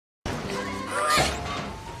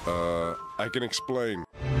I can explain.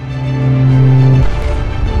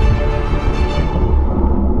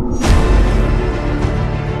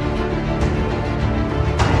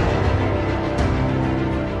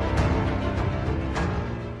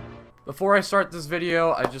 Before I start this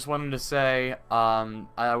video, I just wanted to say,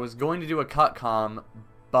 I was going to do a cut-com,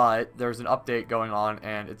 but there's an update going on,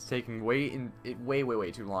 and it's taking way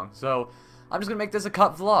too long. So, I'm just gonna make this a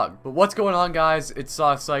cut vlog. But what's going on, guys? It's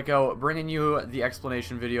Psycho, bringing you the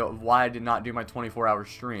explanation video of why I did not do my 24-hour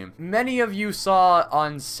stream. Many of you saw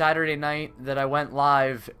on Saturday night that I went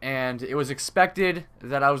live, and it was expected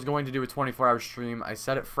that I was going to do a 24-hour stream. I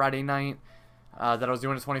said it Friday night. That I was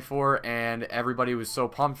doing a 24, and everybody was so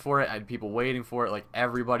pumped for it. I had people waiting for it. Like,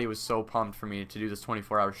 everybody was so pumped for me to do this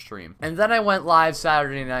 24-hour stream. And then I went live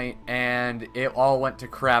Saturday night, and it all went to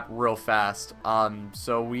crap real fast.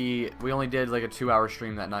 So we only did like a 2-hour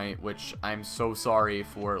stream that night, which I'm so sorry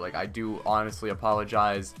for. Like, I do honestly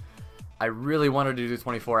apologize. I really wanted to do the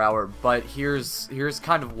 24-hour, but here's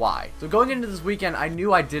kind of why. So going into this weekend, I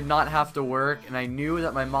knew I did not have to work, and I knew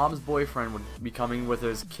that my mom's boyfriend would be coming with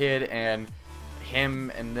his kid, and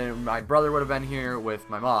him, and then my brother would have been here with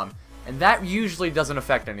my mom, and that usually doesn't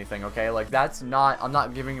affect anything, okay? Like, that's not, I'm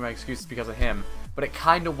not giving you my excuses because of him, but it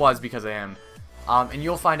kind of was because of him, and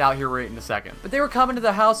you'll find out here right in a second. But they were coming to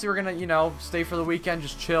the house. They were gonna, you know, stay for the weekend,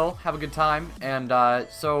 just chill, have a good time, and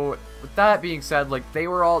so with that being said, like, they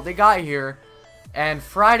got here, and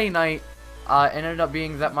Friday night it ended up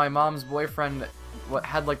being that my mom's boyfriend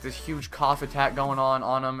had like this huge cough attack going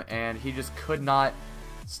on him, and he just could not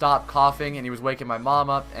stop coughing, and he was waking my mom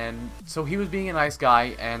up, and so he was being a nice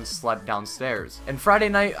guy and slept downstairs. And Friday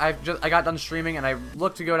night, I got done streaming, and I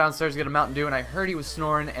looked to go downstairs to get a Mountain Dew, and I heard he was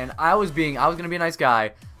snoring, and I was gonna be a nice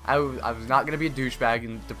guy. I was not gonna be a douchebag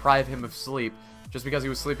and deprive him of sleep just because he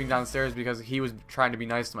was sleeping downstairs, because he was trying to be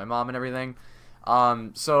nice to my mom and everything.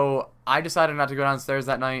 So I decided not to go downstairs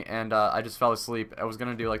that night, and I just fell asleep. I was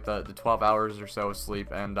gonna do like the 12 hours or so of sleep,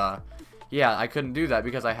 and yeah, I couldn't do that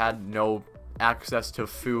because I had no access to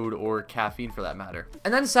food or caffeine for that matter.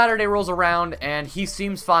 And then Saturday rolls around, and he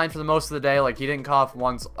seems fine for the most of the day. Like, he didn't cough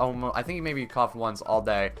once. I think he maybe coughed once all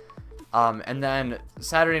day. And then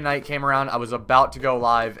Saturday night came around. I was about to go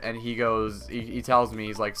live, and he goes, he tells me,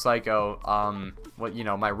 he's like, Psycho, what, you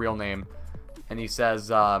know, my real name, and he says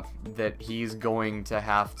that he's going to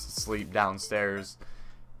have to sleep downstairs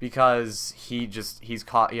because he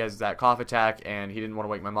has that cough attack, and he didn't want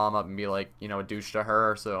to wake my mom up and be like, you know, a douche to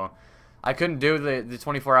her. So I couldn't do the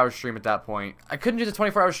 24-hour stream at that point. I couldn't do the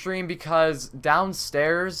 24-hour stream because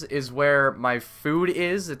downstairs is where my food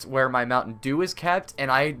is. It's where my Mountain Dew is kept,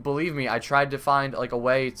 and believe me, I tried to find like a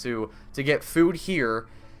way to get food here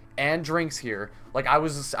and drinks here. Like,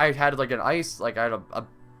 I had like an ice, like I had a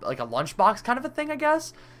lunchbox kind of a thing, I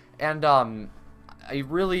guess. And I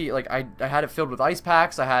really, like, I had it filled with ice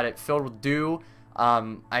packs. I had it filled with dew.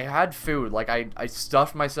 I had food. Like, I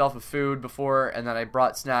stuffed myself with food before, and then I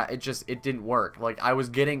brought snack. It didn't work. Like, I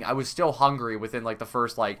was still hungry within like the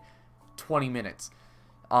first like 20 minutes.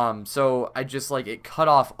 So I just, like, it cut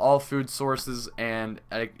off all food sources, and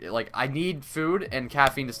I need food and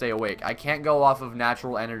caffeine to stay awake. I can't go off of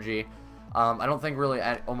natural energy. I don't think really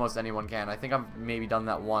almost anyone can. I think I've maybe done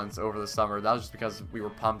that once over the summer. That was just because we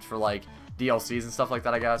were pumped for like DLCs and stuff like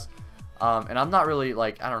that, I guess. And I'm not really,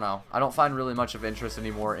 like, I don't know, I don't find really much of interest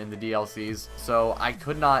anymore in the DLCs, so I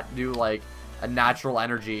could not do, like, a natural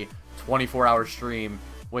energy 24-hour stream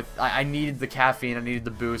with, I needed the caffeine, I needed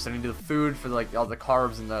the boost, I needed the food for, like, all the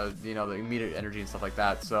carbs and the, you know, the immediate energy and stuff like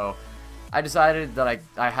that. So I decided that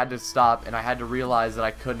I had to stop, and I had to realize that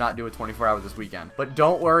I could not do a 24-hour this weekend. But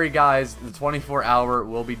don't worry, guys, the 24-hour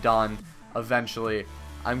will be done eventually.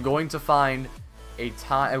 I'm going to find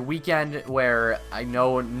a weekend where I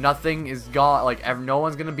know nothing is gone, like, no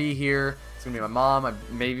one's gonna be here. It's gonna be my mom,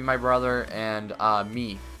 maybe my brother, and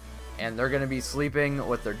me, and they're gonna be sleeping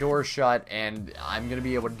with their doors shut, and I'm gonna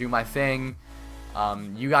be able to do my thing.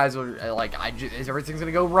 You guys are like, everything's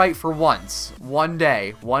gonna go right for once. One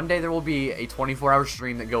day there will be a 24-hour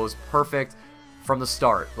stream that goes perfect from the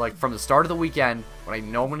start. Like, from the start of the weekend, when I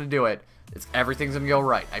know I'm gonna do it, everything's gonna go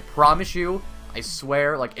right. I promise you. I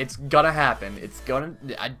swear, like, it's gonna happen. It's gonna,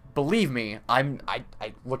 believe me,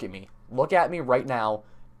 look at me. Look at me right now.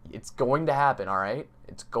 It's going to happen, alright?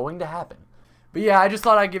 It's going to happen. But yeah, I just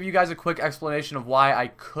thought I'd give you guys a quick explanation of why I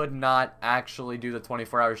could not actually do the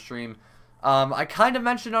 24-hour stream. I kind of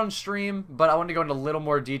mentioned on stream, but I wanted to go into a little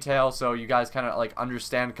more detail so you guys kind of, like,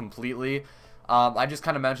 understand completely. I just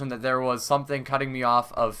kind of mentioned that there was something cutting me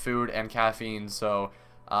off of food and caffeine, so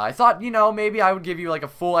I thought, you know, maybe I would give you like a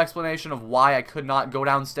full explanation of why I could not go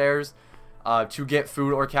downstairs to get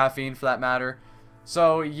food or caffeine for that matter.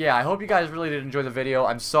 So yeah, I hope you guys really did enjoy the video.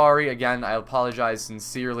 I'm sorry again. I apologize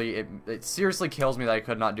sincerely. It seriously kills me that I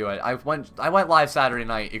could not do it. I went live Saturday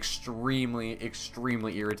night extremely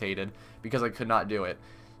irritated because I could not do it.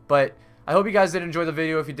 But I hope you guys did enjoy the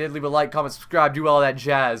video. If you did, leave a like, comment, subscribe, do all that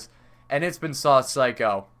jazz. And it's been Sauce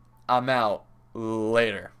Psycho. I'm out.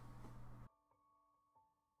 Later.